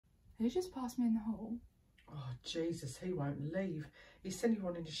He just passed me in the hall. Oh, Jesus, he won't leave. He said he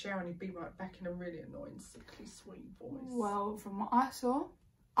wanted to shower and he'd be right back in a really annoying, sickly, sweet voice. Well, from what I saw,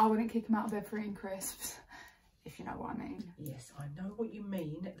 I wouldn't kick him out of bed for eating crisps, if you know what I mean. Yes, I know what you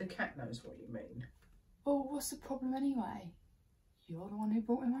mean. The cat knows what you mean. Well, what's the problem anyway? You're the one who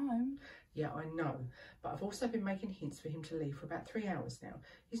brought him home. Yeah, I know, but I've also been making hints for him to leave for about 3 hours now.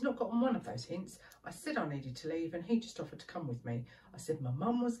 He's not gotten one of those hints. I said I needed to leave and he just offered to come with me. I said my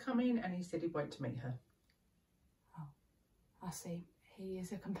mum was coming and he said he'd wait to meet her. Oh, I see. He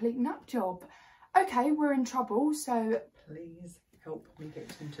is a complete nut job. Okay, we're in trouble, so... Please help me get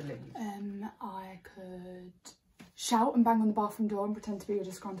him to leave. I could shout and bang on the bathroom door and pretend to be a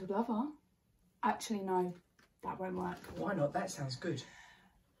disgruntled lover. Actually, no, that won't work. Why not? That sounds good.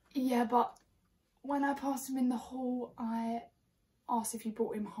 Yeah, but when I passed him in the hall, I asked if he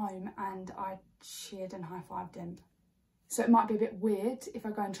brought him home and I cheered and high-fived him. So it might be a bit weird if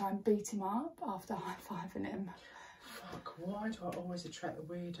I go and try and beat him up after high-fiving him. Fuck, why do I always attract the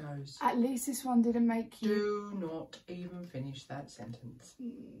weirdos? At least this one didn't make you... Do not even finish that sentence.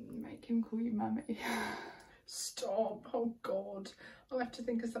 Make him call you mummy. Stop, oh God. I'll have to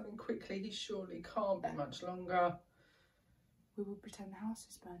think of something quickly. He surely can't be much longer. We will pretend the house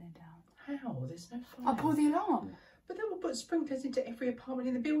is burning down. How? There's no fire. I'll pull the alarm. But then we'll put sprinklers into every apartment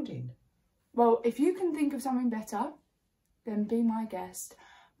in the building. Well, if you can think of something better, then be my guest.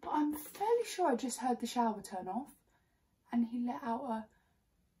 But I'm fairly sure I just heard the shower turn off and he let out a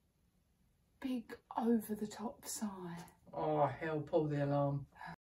big over-the-top sigh. Oh, hell, pull the alarm.